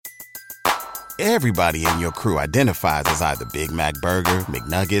Everybody in your crew identifies as either Big Mac Burger,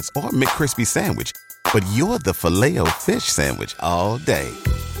 McNuggets, or McCrispy Sandwich. But you're the Filet-O-Fish Sandwich all day.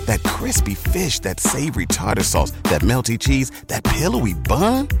 That crispy fish, that savory tartar sauce, that melty cheese, that pillowy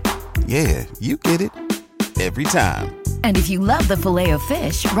bun. Yeah, you get it. Every time. And if you love the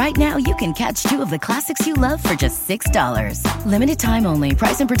Filet-O-Fish, right now you can catch two of the classics you love for just $6. Limited time only.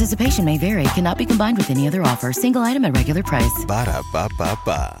 Price and participation may vary. Cannot be combined with any other offer. Single item at regular price.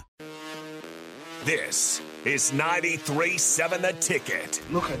 Ba-da-ba-ba-ba. This is 93.7 The Ticket.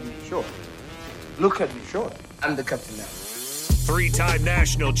 Look at me, sure. Look at me, sure. I'm the captain now. Three-time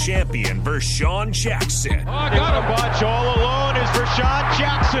national champion Vershawn Jackson. Oh, got a bunch all alone is Vershawn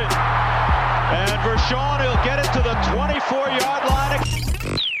Jackson. And Vershawn, he'll get it to the 24-yard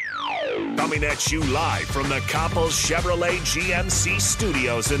line. Coming at you live from the Coppels Chevrolet GMC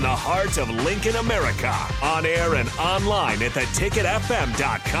studios in the heart of Lincoln, America. On air and online at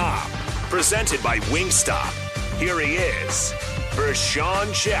theticketfm.com. Presented by Wingstop. Here he is,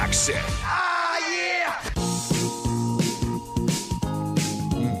 Vershawn Jackson. Ah, yeah!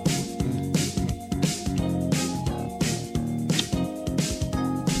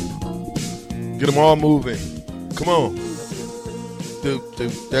 Get them all moving. Come on. Do da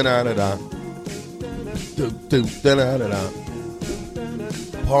da da da. Do da da da da.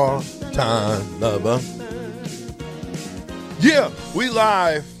 Part-time lover. Yeah, we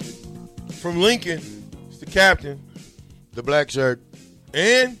live from Lincoln. It's the captain, the black shirt,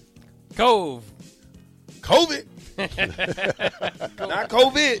 and COVID. Not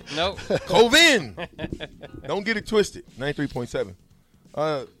COVID. Nope. COVID. Don't get it twisted. 93.7.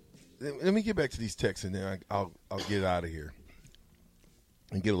 Let me get back to these texts, and then I'll get out of here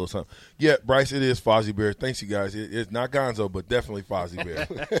and get a little something. Yeah, Bryce, it is Fozzie Bear. Thanks, you guys. It's not Gonzo, but definitely Fozzie Bear.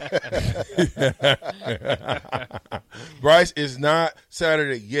 Bryce, it's not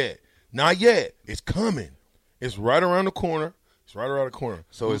Saturday yet. Not yet. It's coming. It's right around the corner.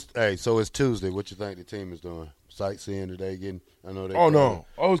 So it's Tuesday. What you think the team is doing? Sightseeing today? No.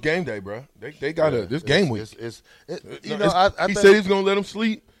 Oh, it's game day, bro. They got this game week. I he think, said he's gonna let them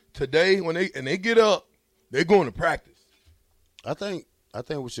sleep today when they get up. They're going to practice. I think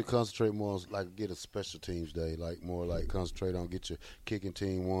we should concentrate more on get a special teams day, concentrate on get your kicking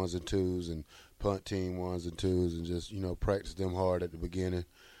team 1s and 2s and punt team 1s and 2s and just practice them hard at the beginning.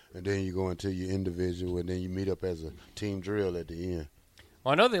 And then you go into your individual, and then you meet up as a team drill at the end.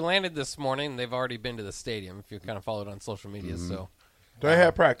 Well, I know they landed this morning. They've already been to the stadium, if you kind of followed on social media. Mm-hmm. So they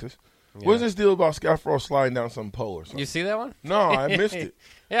had practice. Yeah. What's this deal about Scott Frost sliding down some pole or something? You see that one? No, I missed it.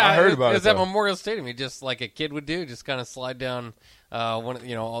 Yeah, I heard about it. It was at Memorial Stadium. He just, like a kid would do, just kind of slide down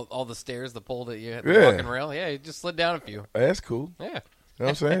all the stairs, the pole that you had, the walking rail. Yeah, he just slid down a few. That's cool. Yeah. You know what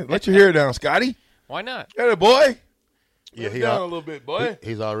I'm saying? Let your hair down, Scotty. Why not? Get it, boy. Yeah, he down a little bit, boy.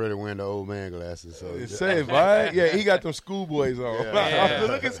 He's already wearing the old man glasses. So say, boy. Yeah, he got them schoolboys on. Yeah.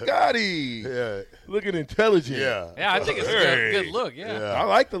 Look at Scotty. Yeah, looking intelligent. Yeah, I think it's a good look. Yeah, I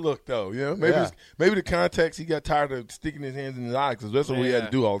like the look though. Maybe the context. He got tired of sticking his hands in his eyes because that's what we had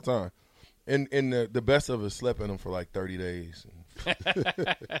to do all the time. And the best of us slept in them for like 30 days.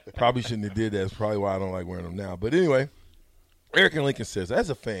 Probably shouldn't have did that. That's probably why I don't like wearing them now. But anyway, Eric and Lincoln says, as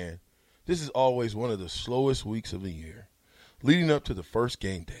a fan, this is always one of the slowest weeks of the year, leading up to the first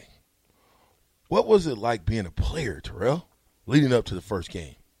game day. What was it like being a player, Terrell, leading up to the first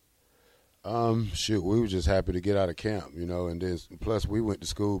game? We were just happy to get out of camp, and then plus we went to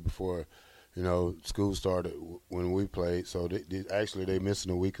school before, school started when we played. So they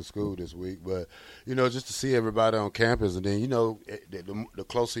missing a week of school this week. But, just to see everybody on campus, and then, the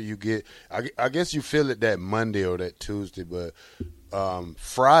closer you get, I guess you feel it that Monday or that Tuesday, but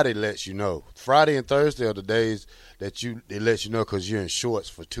Friday lets you know. Friday and Thursday are the days that it lets you know because you're in shorts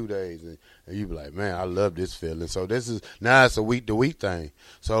for 2 days, and you be like, man, I love this feeling. So now it's a week-to-week thing.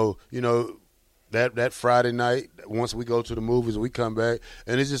 So, that Friday night, once we go to the movies, we come back,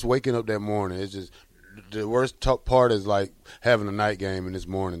 and it's just waking up that morning. It's just the worst part is like having a night game in this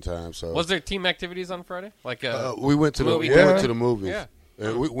morning time. So was there team activities on Friday? We went to the movies. Yeah.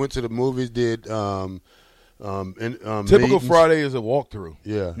 We went to the movies. Did typical meetings. Friday is a walkthrough.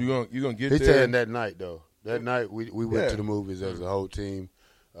 Yeah, you're gonna get there. there. Saying that night though. That night we went to the movies as a whole team.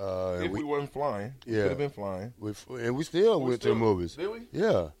 If we weren't flying, we could have been flying. We still went to the movies. Did we?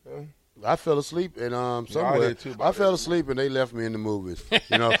 Yeah. I fell asleep and somewhere I fell asleep and they left me in the movies.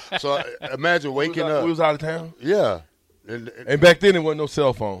 So imagine waking up. We was out of town. Yeah. And back then there wasn't no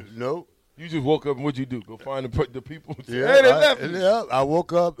cell phone. Nope. You just woke up and what'd you do? Go find the people. Yeah, hey, they left me. Yeah, I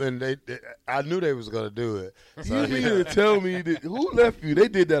woke up and I knew they was gonna do it. So you mean to tell me that who left you? They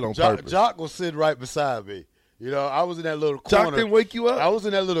did that on purpose. Jock was sitting right beside me. I was in that little corner. Jock didn't wake you up? I was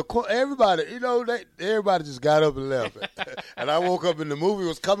in that little corner. Everybody, everybody just got up and left. And I woke up and the movie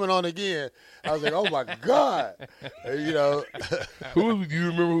was coming on again. I was like, oh, my God. And, do you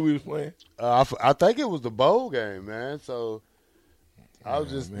remember who we was playing? I think it was the bowl game, man. So I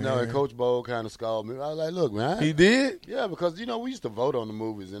was just, and Coach Bowl kind of scolded me. I was like, look, man. He did? Yeah, because, we used to vote on the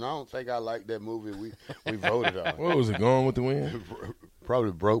movies, and I don't think I liked that movie we voted on. What was it, Gone with the Wind?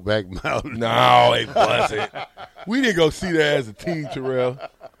 Probably Brokeback Mountain. No, it wasn't. We didn't go see that as a team, Terrell.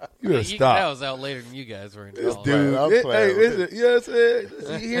 You better stop. That was out later than you guys were in This college. dude.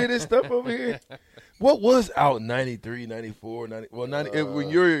 You hear this stuff over here? What was out in 93, 94, 90? Well, 90, when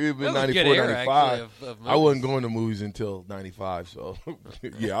you're in 94, 95, I wasn't going to movies until 95. So,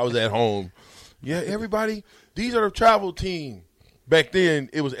 yeah, I was at home. Yeah, everybody, these are the travel team. Back then,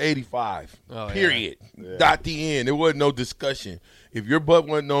 it was 85, period. Yeah. Dot the end. There wasn't no discussion. If your butt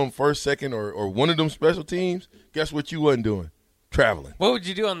wasn't on first, second, or one of them special teams, guess what you wasn't doing? Traveling. What would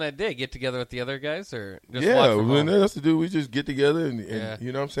you do on that day? Get together with the other guys? Or just that's the do. We just get together and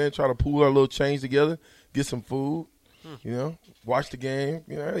you know what I'm saying, try to pool our little change together, get some food, watch the game.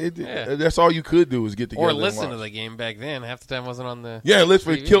 That's all you could do was get together. Or listen to the game back then. Half the time wasn't on the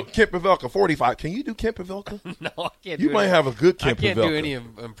listen for Kent Pavelka, 45. Can you do Kent Pavelka? No, I can't You might have a good Kent Pavelka. I can't do any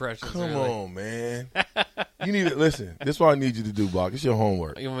impressions. Come on, man. You need to listen. This is what I need you to do, Bach. It's your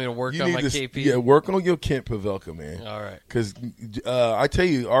homework. You want me to work on my KP? Yeah, work on your Kent Pavelka, man. All right. Because I tell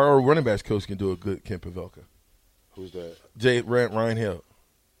you, our running backs coach can do a good Kent Pavelka. Who's that? Ryan Hill.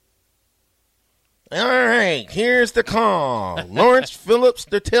 All right, here's the call. Lawrence Phillips,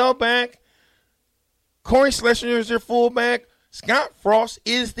 the tailback. Corey Schlesinger is their fullback. Scott Frost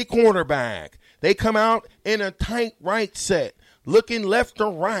is the cornerback. They come out in a tight right set, looking left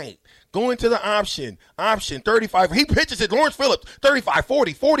or right. Going to the option 35. He pitches it. Lawrence Phillips, 35,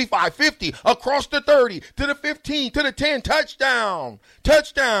 40, 45, 50, across the 30, to the 15, to the 10. Touchdown,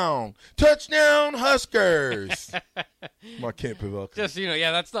 Huskers. My Kent Pavelka. Just,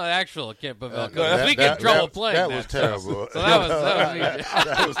 that's not actual Kent Pavelka. We get in trouble playing that. That was terrible. So that was me.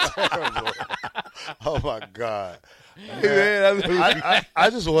 That was terrible. Oh, my God. Hey, I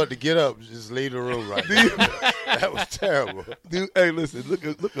just wanted to get up and just leave the room right now. That was terrible. Dude, hey, listen,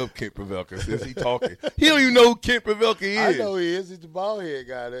 look up Kent Pavelka since he talking. He don't even know who Kent Pavelka is. I know he is. He's the bald head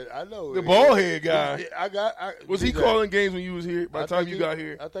guy. I know the bald head guy. Was he that. calling games when you was here? By the time you got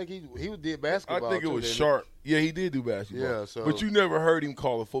here, I think he did basketball. I think it was Sharp. Yeah, he did do basketball. Yeah, so but you never heard him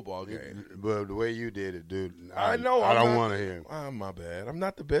call a football game. But the way you did it, dude, I know. I don't want to hear him. My bad. I'm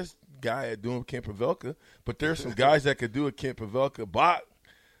not the best guy at doing Kent Pavelka, but there's some guys that could do a Kent Pavelka. Bot,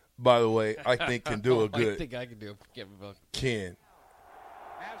 by the way, I think can do a good. I think I can do a Kent Pavelka. Ken.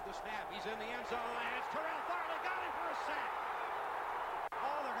 Has the snap. He's in the end zone. And it's Terrell Farley. Got him for a sack.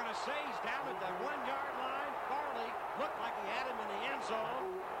 Oh, they're going to say he's down at the 1-yard line. Farley looked like he had him in the end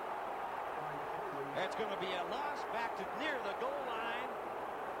zone. It's going to be a loss back to near the goal line.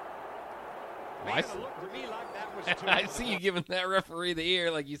 Man, it looked to me like that was two. I see you giving that referee the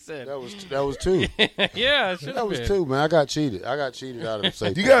ear, like you said. That was two. Yeah, it should that was been. two, man. I got cheated out of the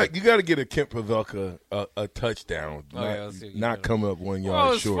safety. You got to get a Kent Pavelka a touchdown, not come up 1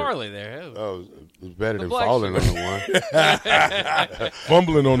 yard short. Oh, it was Farley there. Oh, it was better than falling on the one.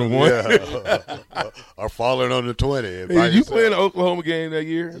 Fumbling on the one. Yeah. Or falling on the 20. Hey, did you play in the Oklahoma game that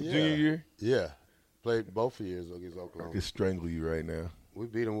year, junior year? Yeah. Played both years against Oklahoma. I could strangle you right now. We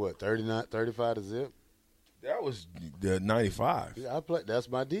beat them, 35 to zip? That was the 95. Yeah, I played. That's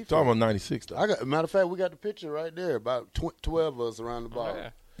my defense. Talking about 96, though. Matter of fact, we got the picture right there. About 12 of us around the ball.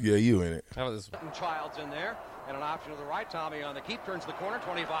 Yeah, you in it. How about this one? Child's in there. And an option to the right. Tommy on the keep. Turns the corner.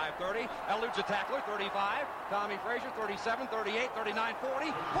 25-30. Eludes a tackler. 35. Tommy Frazier. 37, 38, 39,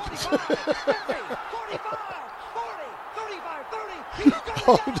 40. 45, 50, 45, 40, 35, 30. He's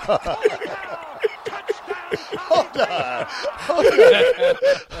going Hold on.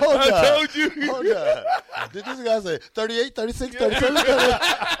 I told you. Hold on. Did this guy say 38, 36, 37?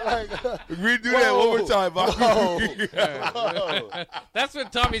 Redo that one more time, Bob. That's when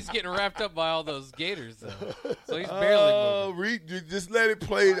Tommy's getting wrapped up by all those gators, though. So he's barely moving. Just let it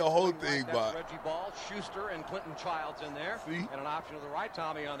play the whole thing, Bob. Reggie Ball, Schuster, and Clinton Childs in there. See? And an option to the right.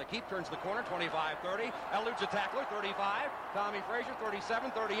 Tommy on the keep. Turns the corner. 25-30. Eludes a tackler. 35. Tommy Frazier.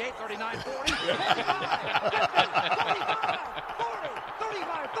 37, 38, 39, 40. 35, 40,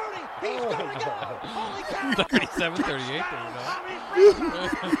 35, 30. He's going to go. Holy cow. 37, 38,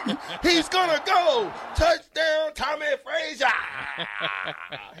 39. He's going to go. Touchdown, Tommy Frazier.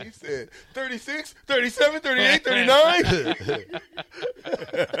 He said 36, 37, 38, 39.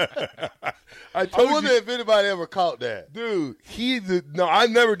 I wonder if anybody ever caught that. Dude, no, I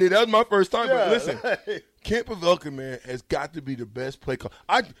never did. That was my first time. Yeah, but listen, Kent Pavelka, man, has got to be the best play call.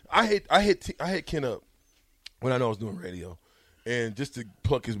 I hit Ken up when I know I was doing radio, and just to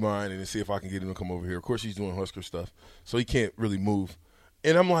pluck his mind and see if I can get him to come over here. Of course, he's doing Husker stuff, so he can't really move.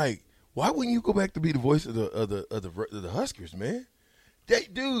 And I'm like, why wouldn't you go back to be the voice of the Huskers, man?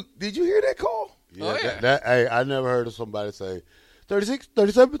 Dude, did you hear that call? Yeah, hey, I never heard of somebody say 36,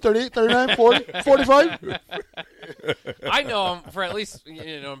 37, 38, 39, 40, 45. I know him for at least,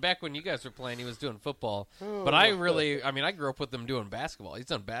 back when you guys were playing, he was doing football. But I grew up with him doing basketball. He's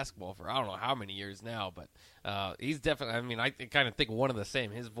done basketball for I don't know how many years now, but he's definitely, I kind of think one of the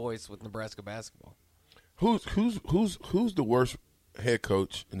same, his voice with Nebraska basketball. Who's the worst head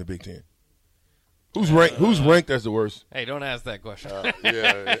coach in the Big Ten? Who's ranked as the worst? Hey, don't ask that question.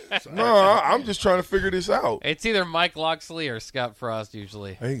 No, I'm just trying to figure this out. It's either Mike Loxley or Scott Frost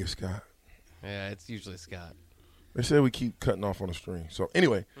usually. I think it's Scott. Yeah, it's usually Scott. They said we keep cutting off on the string. So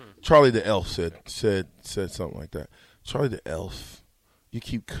anyway, Charlie the Elf said something like that. Charlie the Elf, you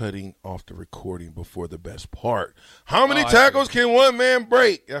keep cutting off the recording before the best part. How many tackles can one man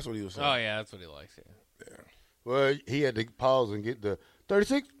break? That's what he was saying. Oh yeah, that's what he likes. Yeah. Well, he had to pause and get the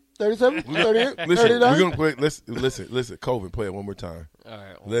 36. 37, 38, listen, 39. we're gonna play. Listen. Colvin, play it one more time. All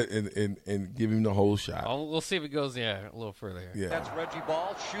right, well, and give him the whole shot. We'll see if it goes. Yeah, a little further here. Yeah. That's Reggie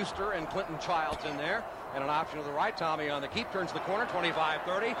Ball, Schuster, and Clinton Childs in there. And an option to the right. Tommy on the keep, turns the corner,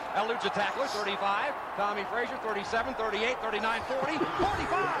 25-30. Eludes a tackler, 35. Tommy Frazier, 37, 38, 39, 40, 45,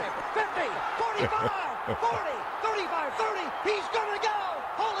 50, 45, 40, 35, 30. He's going to go.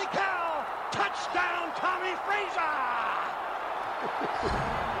 Holy cow. Touchdown, Tommy Frazier.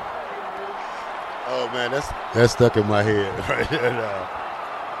 Oh, man, that's stuck in my head right now.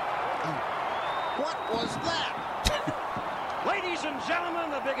 What was that? Ladies and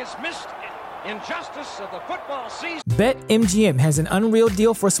gentlemen, the biggest missed injustice of the football season. BetMGM has an unreal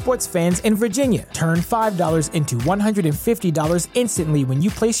deal for sports fans in Virginia. Turn $5 into $150 instantly when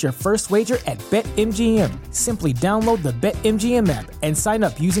you place your first wager at BetMGM. Simply download the BetMGM app and sign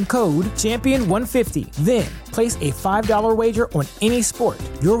up using code Champion150. Then, place a $5 wager on any sport.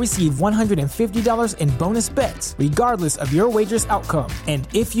 You'll receive $150 in bonus bets, regardless of your wager's outcome. And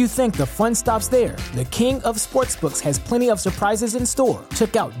if you think the fun stops there, the King of Sportsbooks has plenty of surprises in store.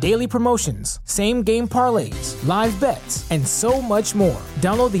 Check out daily promotions, same-game parlays, live bets, and so much more.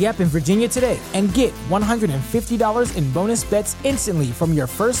 Download the app in Virginia today and get $150 in bonus bets instantly from your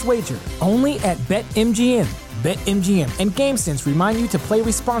first wager. Only at BetMGM. BetMGM and GameSense remind you to play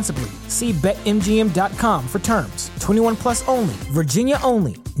responsibly. See BetMGM.com for terms. 21 plus only. Virginia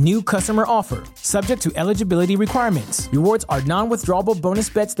only. New customer offer. Subject to eligibility requirements. Rewards are non-withdrawable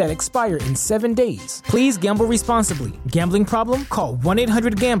bonus bets that expire in 7 days. Please gamble responsibly. Gambling problem? Call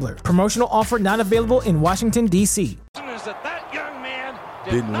 1-800-GAMBLER. Promotional offer not available in Washington, D.C. Is that young man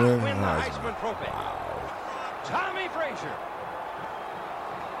did not win the Heisman Trophy. Tommy Frazier.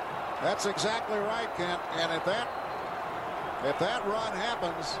 That's exactly right, Kent. And if that run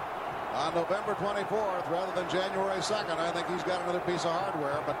happens on November 24th rather than January 2nd, I think he's got another piece of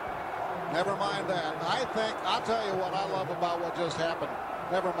hardware. But never mind that. I'll tell you what I love about what just happened.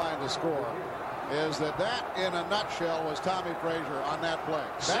 Never mind the score. Is that in a nutshell was Tommy Frazier on that play.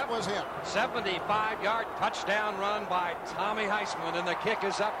 That was him. 75-yard touchdown run by Tommy Heisman, and the kick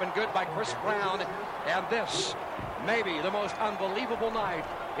is up and good by Chris Brown. And this may be the most unbelievable night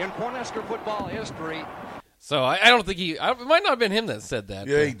in Cornhusker football history. So I don't think it might not have been him that said that.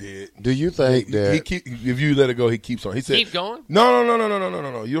 Yeah, he did. Do you think that if you let it go, he keeps on? He said, keep going? No.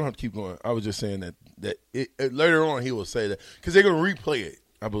 You don't have to keep going. I was just saying that later on he will say that because they're going to replay it.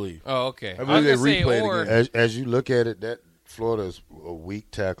 I believe. Oh, okay. I believe they replay it again. As you look at it, that Florida's a weak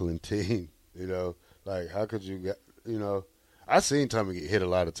tackling team. Like how could you get? I've seen Tommy get hit a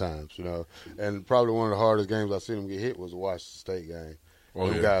lot of times. And probably one of the hardest games I've seen him get hit was the Washington State game.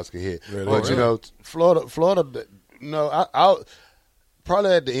 Those guys could hit. Yeah, but Florida. I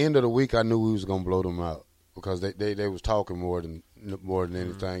probably at the end of the week I knew we was gonna blow them out because they was talking more than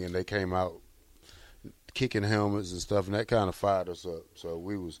anything, and they came out kicking helmets and stuff, and that kind of fired us up. So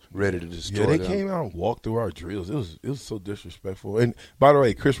we was ready to destroy them. Yeah, they came out and walked through our drills. It was so disrespectful. And by the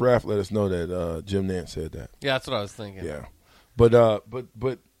way, Chris Raff let us know that Jim Nance said that. Yeah, that's what I was thinking. Yeah, but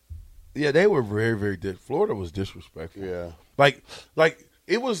yeah, they were very, very Florida was disrespectful. Yeah, like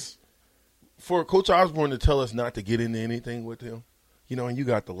it was for Coach Osborne to tell us not to get into anything with him. And you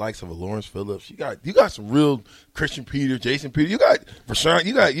got the likes of a Lawrence Phillips. You got some real Christian Peter, Jason Peter. You got Rashawn.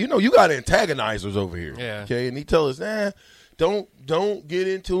 You got antagonizers over here. Yeah. Okay, and he tell us, don't get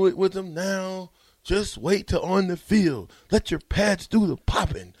into it with them now. Just wait till on the field. Let your pads do the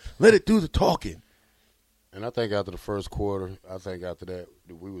popping. Let it do the talking. And I think after the first quarter, after that,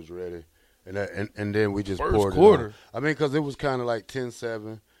 we was ready. and then we just First poured quarter. it on. I mean, because it was kind of like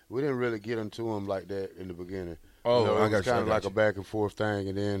 10-7. We didn't really get into them like that in the beginning. Oh, it I was got you. kind of like a back and forth thing,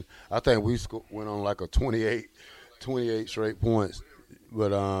 and then I think we went on like a 28 straight points.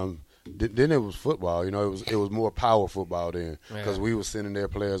 But then it was football. You know, it was more power football then because we were sending their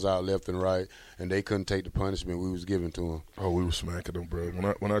players out left and right, and they couldn't take the punishment we was giving to them. Oh, we were smacking them, bro.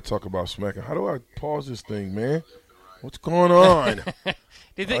 When I talk about smacking, how do I pause this thing, man? What's going on? I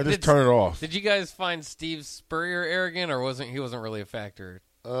just turn it off. Did you guys find Steve Spurrier arrogant, or he wasn't really a factor?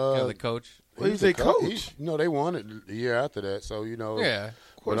 The coach. Well, he's a coach. They won it the year after that, so you know. Yeah.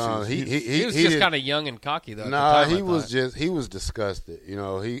 Of course. But, he was just kind of young and cocky though. Nah, he was disgusted. You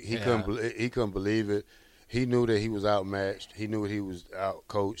know, he couldn't believe it. He knew that he was outmatched. He knew he was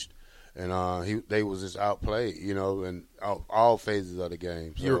outcoached, and they was just outplayed. You know, in all phases of the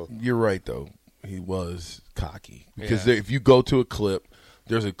game. So. You're right though. He was cocky because if you go to a clip,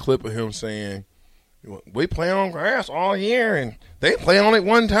 there's a clip of him saying, "We play on grass all year, and they play on it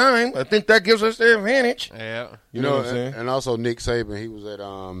one time. I think that gives us the advantage." Yeah, you know what I'm saying. And also Nick Saban, he was at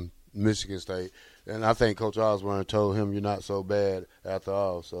Michigan State, and I think Coach Osborne told him, "You're not so bad after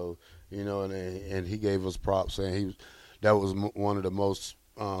all." So you know, and he gave us props, saying that was one of the most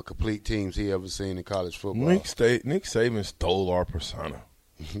complete teams he ever seen in college football. Nick Saban stole our persona.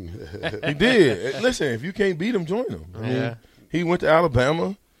 He did. Listen, if you can't beat him, join him. I mean, he went to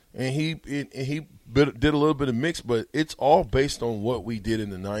Alabama, and he did a little bit of mix, but it's all based on what we did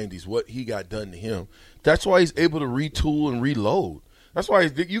in the 90s, what he got done to him. That's why he's able to retool and reload. That's why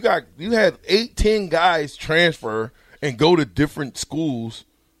you had 8-10 guys transfer and go to different schools,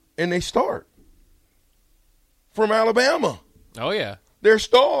 and they start from Alabama. Oh, yeah. They're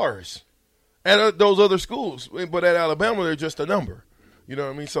stars at those other schools, but at Alabama, they're just a number. You know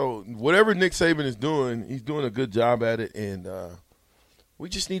what I mean? So whatever Nick Saban is doing, he's doing a good job at it, and we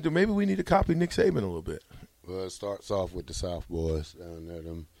just need to copy Nick Saban a little bit. Well, it starts off with the South boys down there,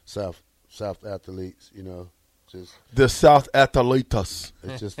 them South athletes, you know, just the South athletes.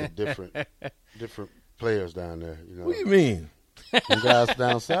 It's just a different players down there, you know. What do you mean? You guys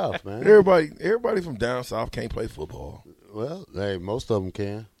down south, man. Everybody from down south can't play football. Well, hey, most of them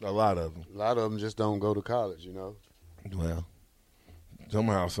can. A lot of them just don't go to college, you know. Well,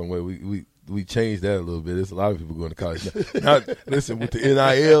 somehow, some way, we changed that a little bit. There's a lot of people going to college now. Listen, with the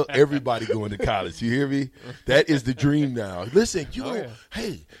NIL, everybody going to college. You hear me? That is the dream now. Listen,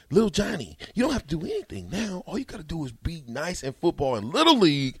 hey, little Johnny, you don't have to do anything now. All you got to do is be nice in football and little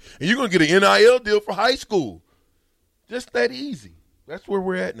league, and you're going to get an NIL deal for high school. Just that easy. That's where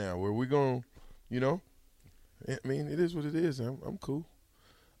we're at now, where we're going, you know. I mean, it is what it is. I'm cool.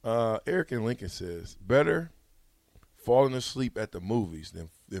 Eric in Lincoln says, better falling asleep at the movies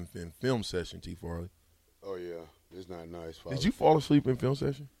than film session, T. Farley. Oh, yeah. It's not nice. Did you fall asleep in film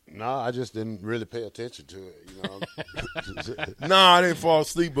session? No, I just didn't really pay attention to it, you know. No, I didn't fall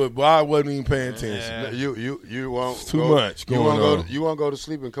asleep, but I wasn't even paying attention. You won't it's too much going on. You won't go to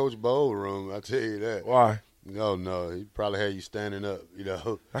sleep in Coach Bowles' room, I tell you that. Why? No, he probably had you standing up, you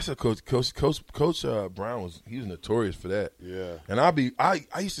know. That's a Coach Brown was notorious for that. Yeah. And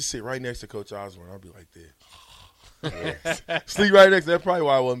I used to sit right next to Coach Osborne. I'd be like this. Yeah. Sleep right next. That's probably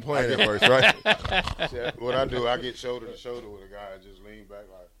why I wasn't playing at first, right? See, what I do, I get shoulder to shoulder with a guy and just lean back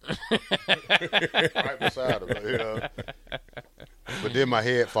like right beside him, you know. But then my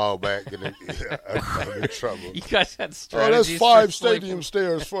head fall back and I'm in trouble. You guys had strategies. That's 5 stadium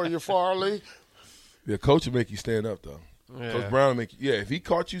stairs for you, Farley. Yeah, coach will make you stand up though. Yeah. Coach Brown will make you. Yeah, if he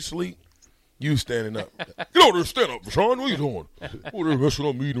caught you sleep, you standing up. Get over there, stand up, Sean. What are you doing? Over there messing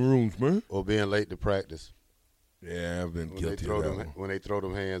up meeting rooms, man. Or being late to practice. Yeah, I've been guilty of that one. When they throw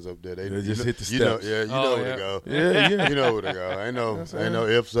them hands up there, they just hit the steps. You know where to go. Yeah. You know where to go. Ain't no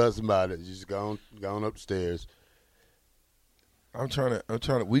ifs, ups about it. You just go on upstairs. I'm trying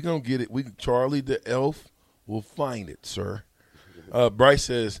to. We gonna get it. Charlie the elf will find it, sir. Bryce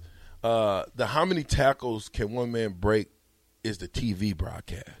says, how many tackles can one man break is the TV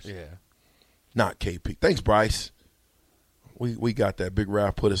broadcast. Yeah. Not KP. Thanks, Bryce. We got that. Big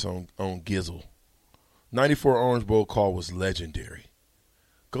Ralph put us on Gizzle. 94 Orange Bowl call was legendary.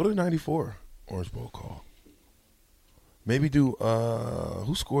 Go to 94 Orange Bowl call. Maybe do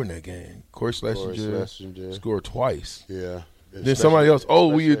who scored in that game? Corey Schlesinger scored twice. Yeah. Then somebody else.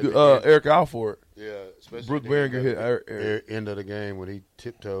 Eric Alford. Yeah. Especially Brooke Behringer hit end of the game when he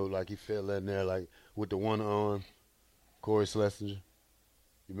tiptoed like he fell in there like with the one arm. Corey Schlesinger.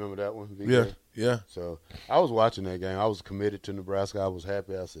 You remember that one? Yeah. So I was watching that game. I was committed to Nebraska. I was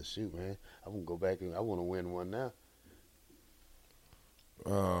happy. I said, shoot, man, I'm going to go back and I want to win one now.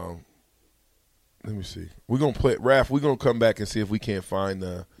 Let me see. We're going to play – Raph, we're going to come back and see if we can't find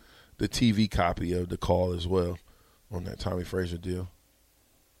the the TV copy of the call as well on that Tommy Frazier deal.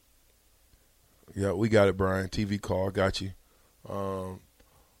 Yeah, we got it, Brian. TV call, got you.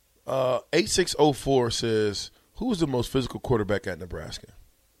 8604 says, who was the most physical quarterback at Nebraska?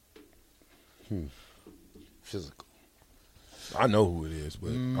 Physical. I know who it is,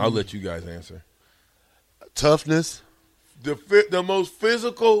 but I'll let you guys answer. Toughness. The most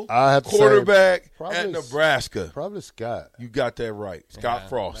physical quarterback at Nebraska. Probably Scott. You got that right. Scott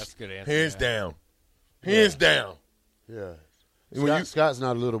Frost. That's a good answer. Hands down. Hands down. Yeah. Scott's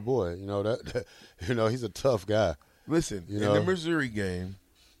not a little boy. You know that. You know, he's a tough guy. Listen, in the Missouri game,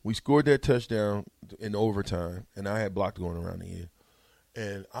 we scored that touchdown in overtime, and I had blocked going around the end.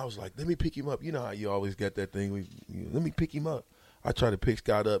 And I was like, let me pick him up. You know how you always get that thing. Let me pick him up. I tried to pick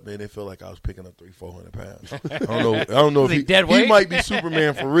Scott up, man. It felt like I was picking up 300-400 pounds. I don't know if he might be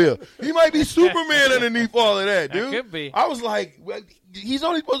Superman for real. He might be Superman underneath all of that, dude. Could be. I was like, well, he's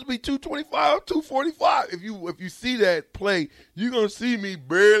only supposed to be 225, 245. If you see that play, you're gonna see me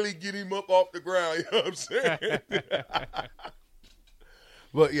barely get him up off the ground. You know what I'm saying?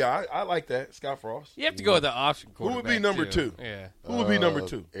 But yeah, I like that, Scott Frost. You have to go with the option quarterback. Who would be number two? Yeah. Who would be number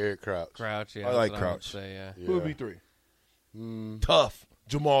two? Eric Crouch. Crouch. Yeah, I like Crouch. Yeah. Who would be three? Tough.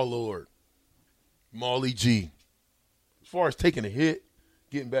 Jamal Lord. Molly G. As far as taking a hit,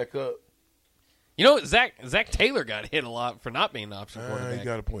 getting back up. You know, Zach Taylor got hit a lot for not being an option quarterback. You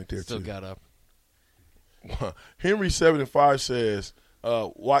got a point there, Still too. got up. Henry 7-5 says,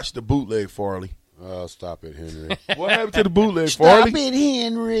 watch the bootleg, Farley. Oh, stop it, Henry. What happened to the bootleg, Farley? Stop it,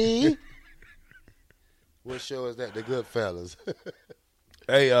 Henry. What show is that? The Goodfellas.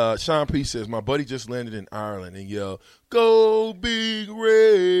 Hey, Sean P. says, my buddy just landed in Ireland and yelled, "Go Big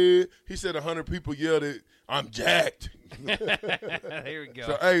Red." He said 100 people yelled it. I'm jacked. Here we go.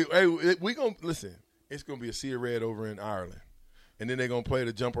 So, hey, we going to, listen, it's going to be a sea of red over in Ireland. And then they're going to play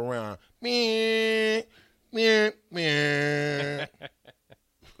the jump around. Meh, meh, meh.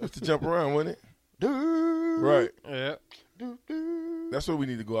 That's the jump around, wasn't it? Right. Yeah. That's what we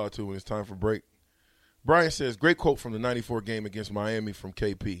need to go out to when it's time for break. Brian says, great quote from the 94 game against Miami from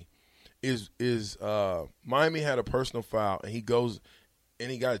KP. Miami had a personal foul, and he goes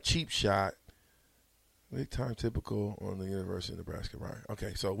and he got a cheap shot. Big time typical on the University of Nebraska, Brian.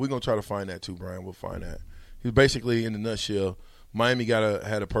 Okay, so we're going to try to find that too, Brian. We'll find that. He's basically, in a nutshell, Miami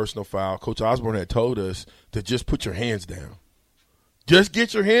had a personal foul. Coach Osborne had told us to just put your hands down. Just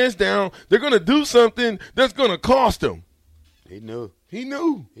get your hands down. They're going to do something that's going to cost them. He knew. He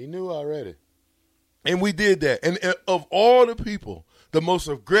knew. He knew already. And we did that. And of all the people, the most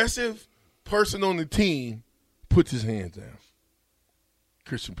aggressive person on the team puts his hands down.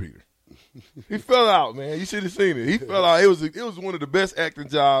 Christian Peter. He fell out, man. You should have seen it. He fell out. It was one of the best acting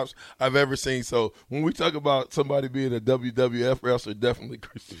jobs I've ever seen. So when we talk about somebody being a WWF wrestler, definitely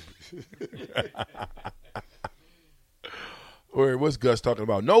Christian Peter. Or what's Gus talking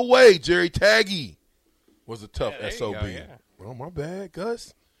about? No way, Jerry Taggy was a tough SOB. Go, yeah. Oh, my bad,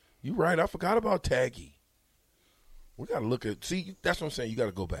 Gus. You right. I forgot about Taggy. We got to look at – see, that's what I'm saying. You got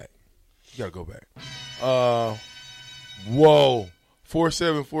to go back. You got to go back. Whoa.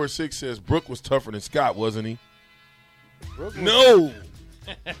 4746 says Brooke was tougher than Scott, wasn't he? No.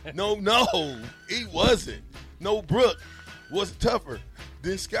 No. He wasn't. No, Brooke was tougher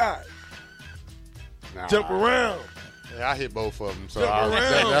than Scott. Nah. Jump around. Yeah, I hit both of them, so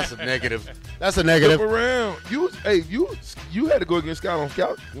that's a negative. That's a negative. Jump around. You had to go against Scott on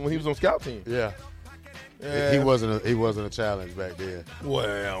scout when he was on scout team. Yeah. He wasn't a challenge back then.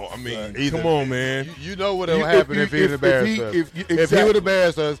 Well, I mean, come on, man. You know what would happen if he would embarrass us. If he would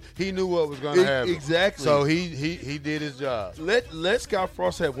embarrass us, he knew what was going to happen. Exactly. So he did his job. Let Scott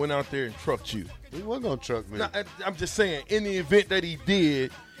Frost have went out there and trucked you. He wasn't going to truck me. No, I'm just saying, in the event that he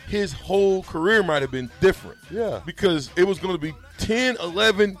did, his whole career might have been different. Yeah. Because it was going to be 10,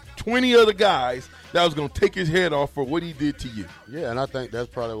 11, 20 other guys that was going to take his head off for what he did to you. Yeah, and I think that's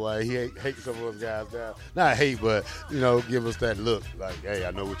probably why he hates some of those guys down. Not hate, but, give us that look like, hey,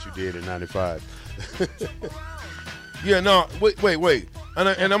 I know what you did in 95. Yeah, no, wait.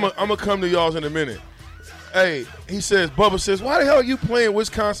 And I'm going to come to y'all in a minute. Hey, he says, Bubba says, why the hell are you playing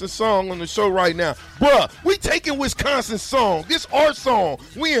Wisconsin song on the show right now? Bruh, we taking Wisconsin song. This our song.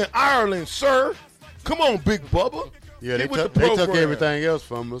 We in Ireland, sir. Come on, Big Bubba. Yeah, they took everything else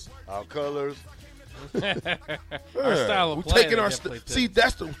from us. Our colors. Our style of play. See,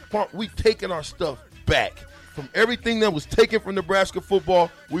 that's the part. We taking our stuff back. From everything that was taken from Nebraska football,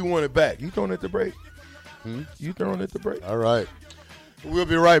 we want it back. You throwing at the break? You throwing at the break? All right. We'll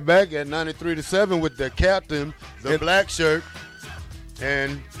be right back at 93-7 with the captain, the black shirt,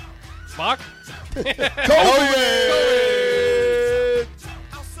 and Bach. COVID.